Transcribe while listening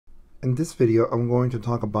In this video, I'm going to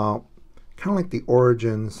talk about kind of like the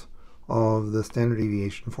origins of the standard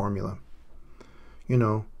deviation formula.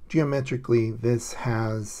 Geometrically, this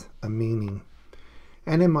has a meaning,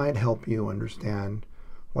 and it might help you understand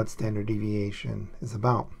what standard deviation is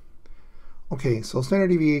about. Okay, so standard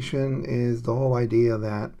deviation is the whole idea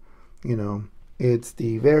that, it's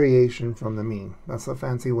the variation from the mean. That's a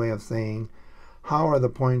fancy way of saying how are the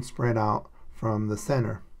points spread out from the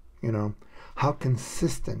center, how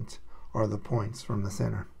consistent are the points from the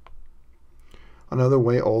center. Another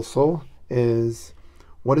way also is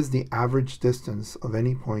what is the average distance of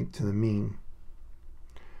any point to the mean?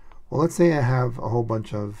 Well, let's say I have a whole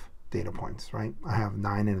bunch of data points, right? I have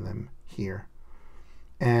 9 of them here,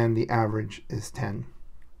 and the average is 10.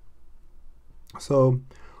 So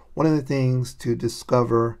one of the things to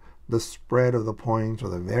discover the spread of the points or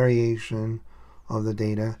the variation of the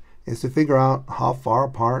data is to figure out how far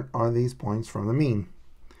apart are these points from the mean.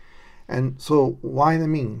 And so why the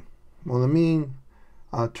mean? Well, the mean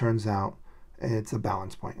turns out it's a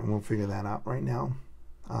balance point, and we'll figure that out right now.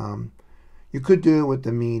 You could do it with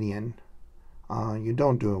the median. You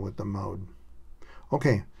don't do it with the mode.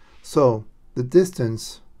 Okay, so the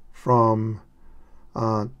distance from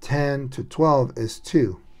 10 to 12 is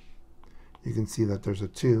 2. You can see that there's a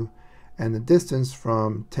 2. And the distance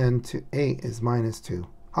from 10 to 8 is minus 2.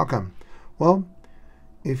 How come? Well,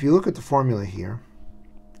 if you look at the formula here,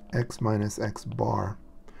 x minus x bar,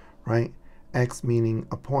 right? X meaning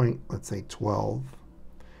a point, let's say 12.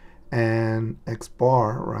 And x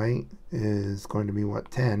bar, right, is going to be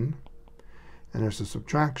what, 10. And there's a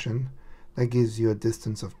subtraction. That gives you a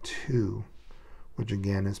distance of 2, which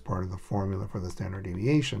again is part of the formula for the standard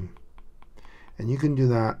deviation. And you can do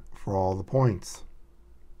that for all the points.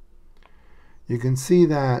 You can see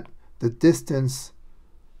that the distance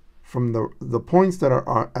from the points that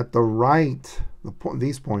are at the right,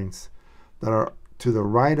 these points that are to the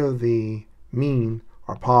right of the mean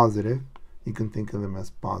are positive. You can think of them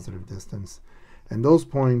as positive distance. And those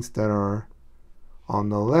points that are on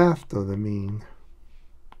the left of the mean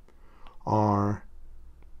are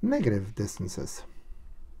negative distances.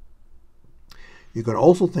 You could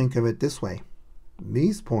also think of it this way.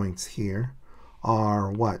 These points here are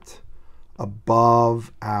what?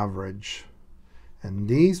 Above average. And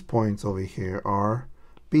these points over here are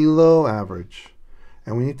below average.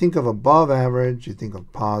 And when you think of above average, you think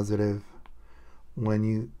of positive. When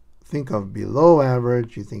you think of below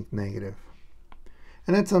average, you think negative.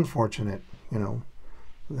 And it's unfortunate,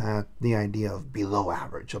 that the idea of below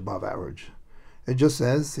average, above average. It just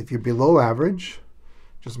says if you're below average,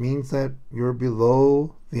 just means that you're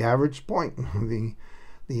below the average point,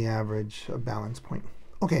 the average balance point.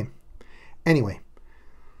 Okay, anyway,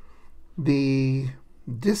 the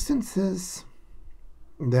distances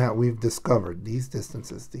that we've discovered, these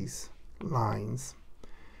distances, these lines,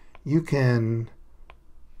 you can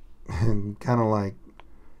kind of like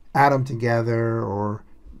add them together, or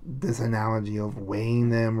this analogy of weighing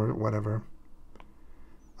them or whatever,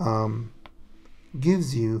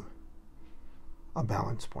 gives you a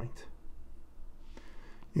balance point.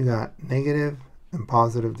 You got negative and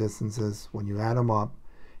positive distances. When you add them up,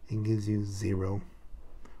 it gives you 0,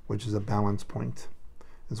 which is a balance point.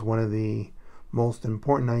 It's one of the most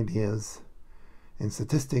important ideas in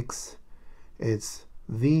statistics. It's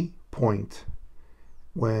the point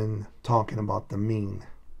when talking about the mean.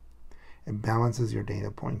 It balances your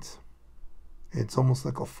data points. It's almost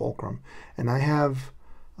like a fulcrum. And I have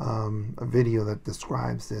a video that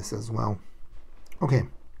describes this as well. Okay,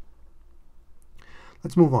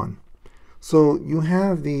 let's move on. So you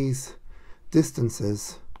have these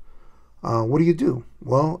distances. What do you do?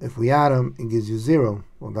 Well, if we add them, it gives you 0.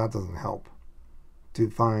 Well, that doesn't help to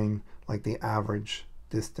find like the average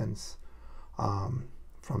distance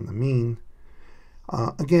from the mean.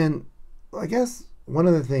 Again, I guess one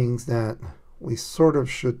of the things that we sort of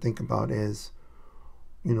should think about is,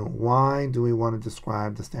 why do we want to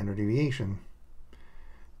describe the standard deviation?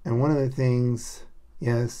 And one of the things,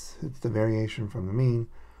 yes, it's the variation from the mean,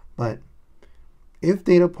 but if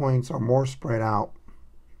data points are more spread out,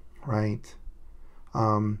 right,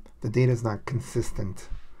 the data is not consistent.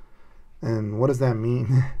 And what does that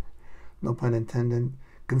mean? No pun intended.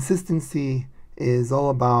 Consistency is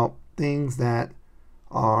all about things that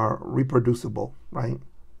are reproducible, right?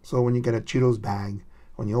 So when you get a Cheetos bag,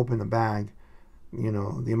 when you open the bag, the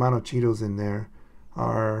amount of Cheetos in there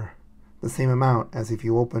are the same amount as if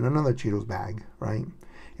you open another Cheetos bag, right?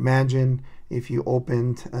 Imagine if you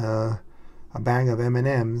opened a bag of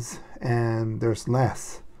M&Ms and there's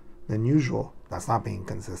less than usual. That's not being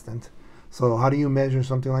consistent. So how do you measure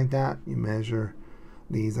something like that? You measure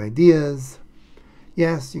these ideas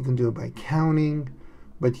Yes, you can do it by counting,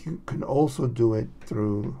 but you can also do it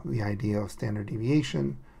through the idea of standard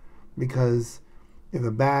deviation, because if a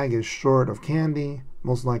bag is short of candy,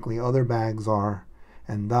 most likely other bags are,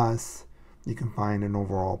 and thus you can find an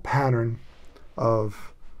overall pattern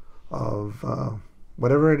of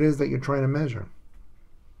whatever it is that you're trying to measure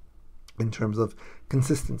in terms of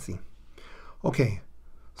consistency. Okay,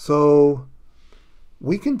 so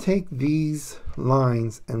we can take these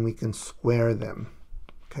lines and we can square them,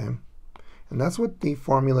 okay? And that's what the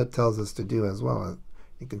formula tells us to do as well.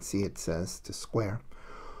 You can see it says to square.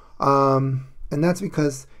 And that's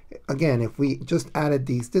because, again, if we just added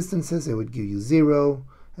these distances, it would give you 0,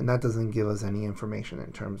 and that doesn't give us any information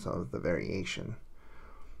in terms of the variation.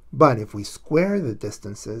 But if we square the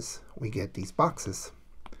distances, we get these boxes.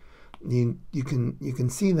 You can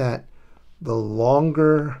see that the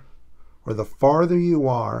longer or the farther you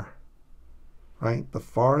are, right? The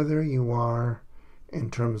farther you are in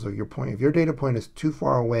terms of your point. If your data point is too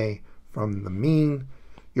far away from the mean,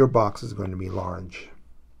 your box is going to be large.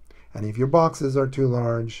 And if your boxes are too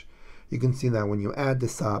large, you can see that when you add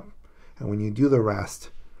this up and when you do the rest,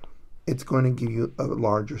 it's going to give you a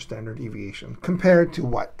larger standard deviation. Compared to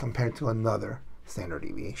what? Compared to another standard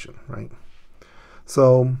deviation, right?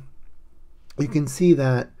 So you can see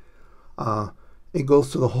that it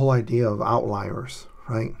goes to the whole idea of outliers,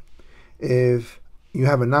 right? If you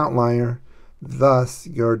have an outlier, thus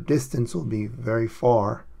your distance will be very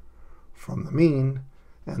far from the mean,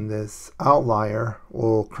 and this outlier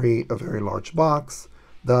will create a very large box.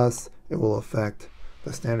 Thus, it will affect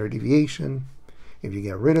the standard deviation. If you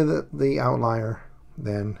get rid of the outlier,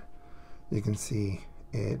 then you can see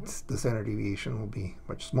the standard deviation will be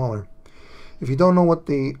much smaller. If you don't know what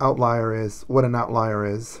an outlier is, I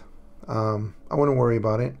wouldn't worry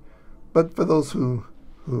about it. But for those who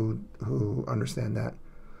understand that,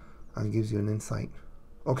 it gives you an insight.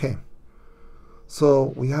 Okay,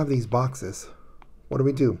 so we have these boxes. What do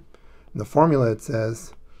we do? In the formula, it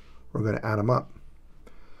says we're going to add them up.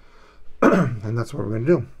 And that's what we're going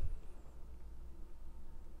to do.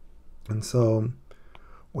 And so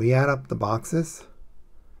we add up the boxes,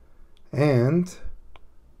 and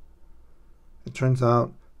it turns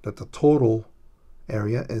out that the total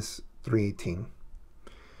area is 318.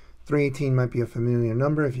 318 might be a familiar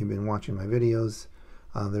number if you've been watching my videos.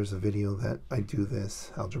 There's a video that I do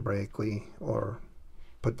this algebraically or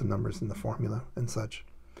put the numbers in the formula and such.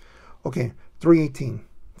 Okay, 318.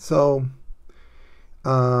 So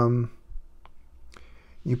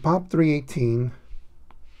you pop 318,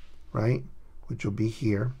 right, which will be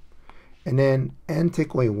here, and then n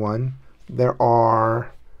take away 1. There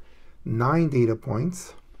are 9 data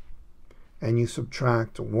points, and you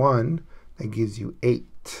subtract 1, that gives you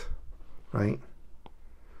 8, right?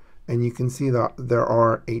 And you can see that there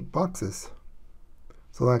are 8 boxes.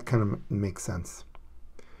 So that kind of makes sense.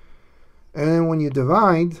 And then when you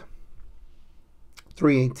divide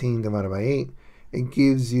 318 divided by 8, it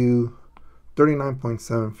gives you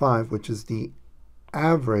 39.75, which is the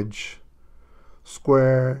average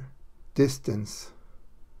square distance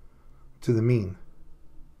to the mean.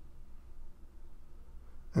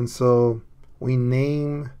 And so we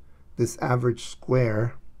name this average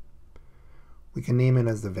square, we can name it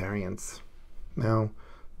as the variance. Now,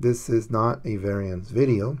 this is not a variance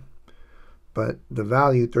video, but the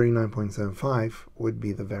value 39.75 would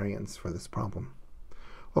be the variance for this problem.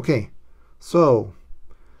 Okay, so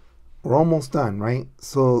we're almost done, right?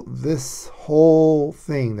 So this whole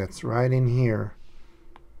thing that's right in here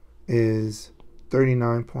is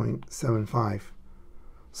 39.75.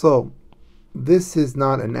 So this is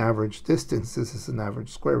not an average distance, this is an average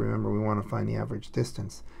square. Remember, we want to find the average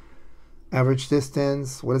distance. Average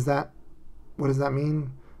distance, what does that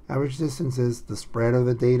mean? Average distance is the spread of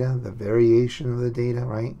the data, the variation of the data,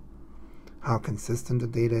 right? How consistent the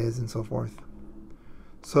data is and so forth.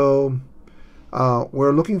 So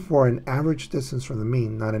we're looking for an average distance from the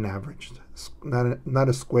mean, not an average, not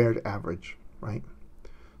a squared average, right?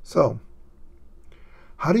 So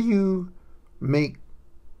how do you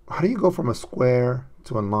go from a square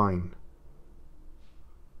to a line?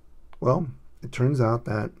 Well, it turns out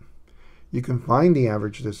that you can find the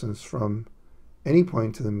average distance from any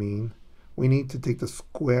point to the mean. We need to take the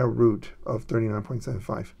square root of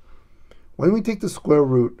 39.75. When we take the square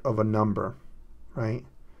root of a number, right,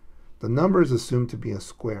 the number is assumed to be a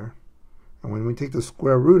square. And when we take the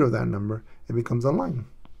square root of that number, it becomes a line,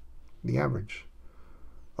 the average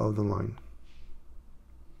of the line,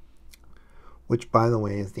 which, by the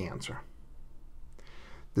way, is the answer.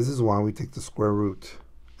 This is why we take the square root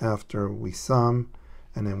after we sum,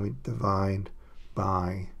 and then we divide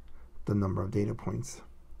by the number of data points.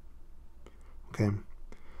 Okay,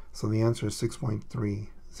 So the answer is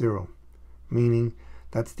 6.30, meaning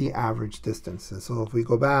that's the average distance. And so if we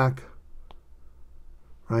go back,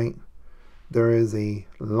 right, there is a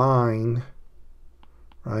line,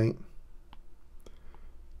 right?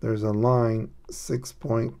 There's a line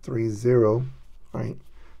 6.30, right?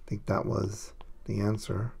 I think that was the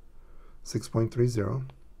answer, 6.30.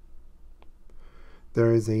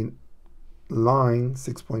 There is a line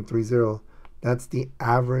 6.30. That's the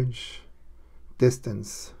average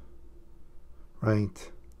distance,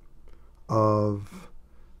 right, of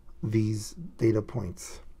these data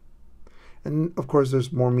points. And of course,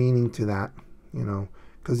 there's more meaning to that, you know,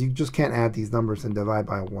 because you just can't add these numbers and divide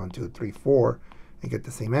by 1, 2, 3, 4 and get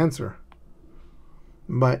the same answer.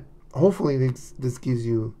 But hopefully this gives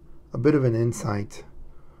you a bit of an insight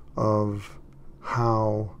of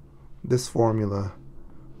how this formula,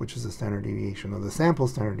 which is the standard deviation, or the sample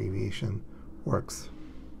standard deviation, works.